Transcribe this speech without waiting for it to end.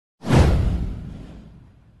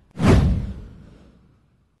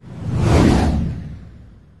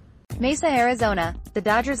Mesa, Arizona. The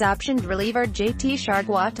Dodgers optioned reliever JT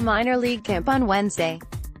Chargois to minor league camp on Wednesday.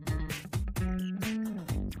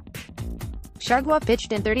 Chargois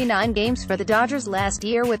pitched in 39 games for the Dodgers last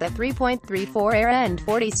year with a 3.34 ERA and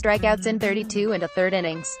 40 strikeouts in 32 and a third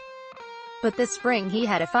innings. But this spring he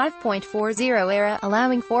had a 5.40 ERA,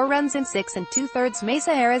 allowing 4 runs in 6 2/3.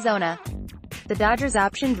 Mesa, Arizona. The Dodgers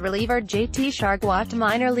optioned reliever JT Chargois to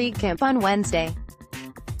minor league camp on Wednesday.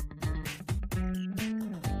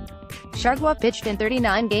 Chargois pitched in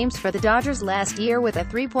 39 games for the Dodgers last year with a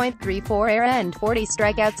 3.34 ERA and 40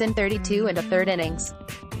 strikeouts in 32 and a third innings.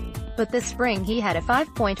 But this spring he had a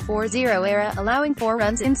 5.40 ERA, allowing 4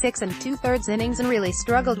 runs in 6 2/3 innings, and really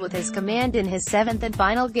struggled with his command in his 7th and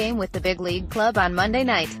final game with the big league club on Monday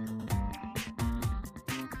night.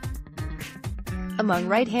 Among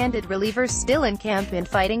right-handed relievers still in camp and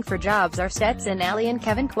fighting for jobs are Stetson Alley and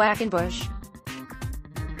Kevin Quackenbush.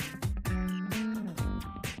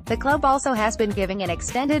 The club also has been giving an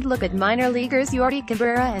extended look at minor leaguers Yordy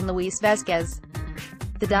Cabrera and Luis Vazquez.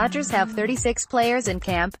 The Dodgers have 36 players in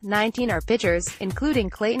camp, 19 are pitchers, including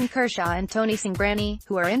Clayton Kershaw and Tony Cingrani,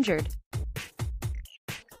 who are injured.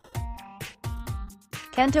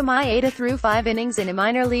 Kento Maeda threw 5 innings in a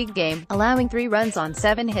minor league game, allowing 3 runs on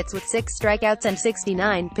 7 hits with 6 strikeouts and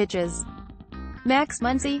 69 pitches. Max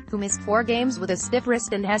Muncy, who missed 4 games with a stiff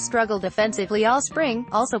wrist and has struggled offensively all spring,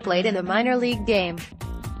 also played in a minor league game.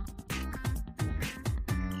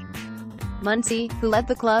 Muncy, who led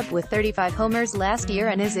the club with 35 homers last year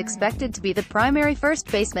and is expected to be the primary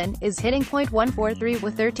first baseman, is hitting .143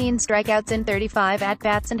 with 13 strikeouts in 35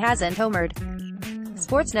 at-bats and hasn't homered.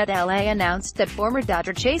 Sportsnet LA announced that former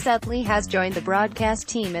Dodger Chase Utley has joined the broadcast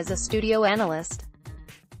team as a studio analyst.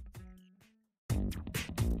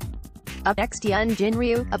 Up next, Hyun Jin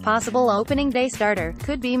Ryu, a possible opening day starter,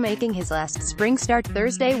 could be making his last spring start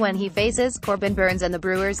Thursday when he faces Corbin Burnes and the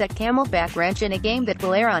Brewers at Camelback Ranch in a game that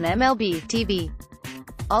will air on MLB TV.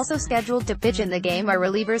 Also scheduled to pitch in the game are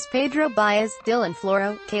relievers Pedro Baez, Dylan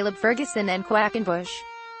Floro, Caleb Ferguson and Quackenbush.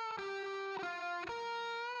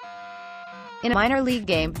 In a minor league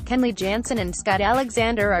game, Kenley Jansen and Scott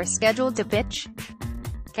Alexander are scheduled to pitch.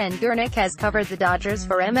 Ken Gurnick has covered the Dodgers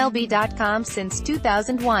for MLB.com since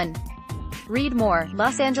 2001. Read more.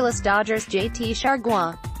 Los Angeles Dodgers JT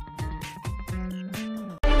Chargois.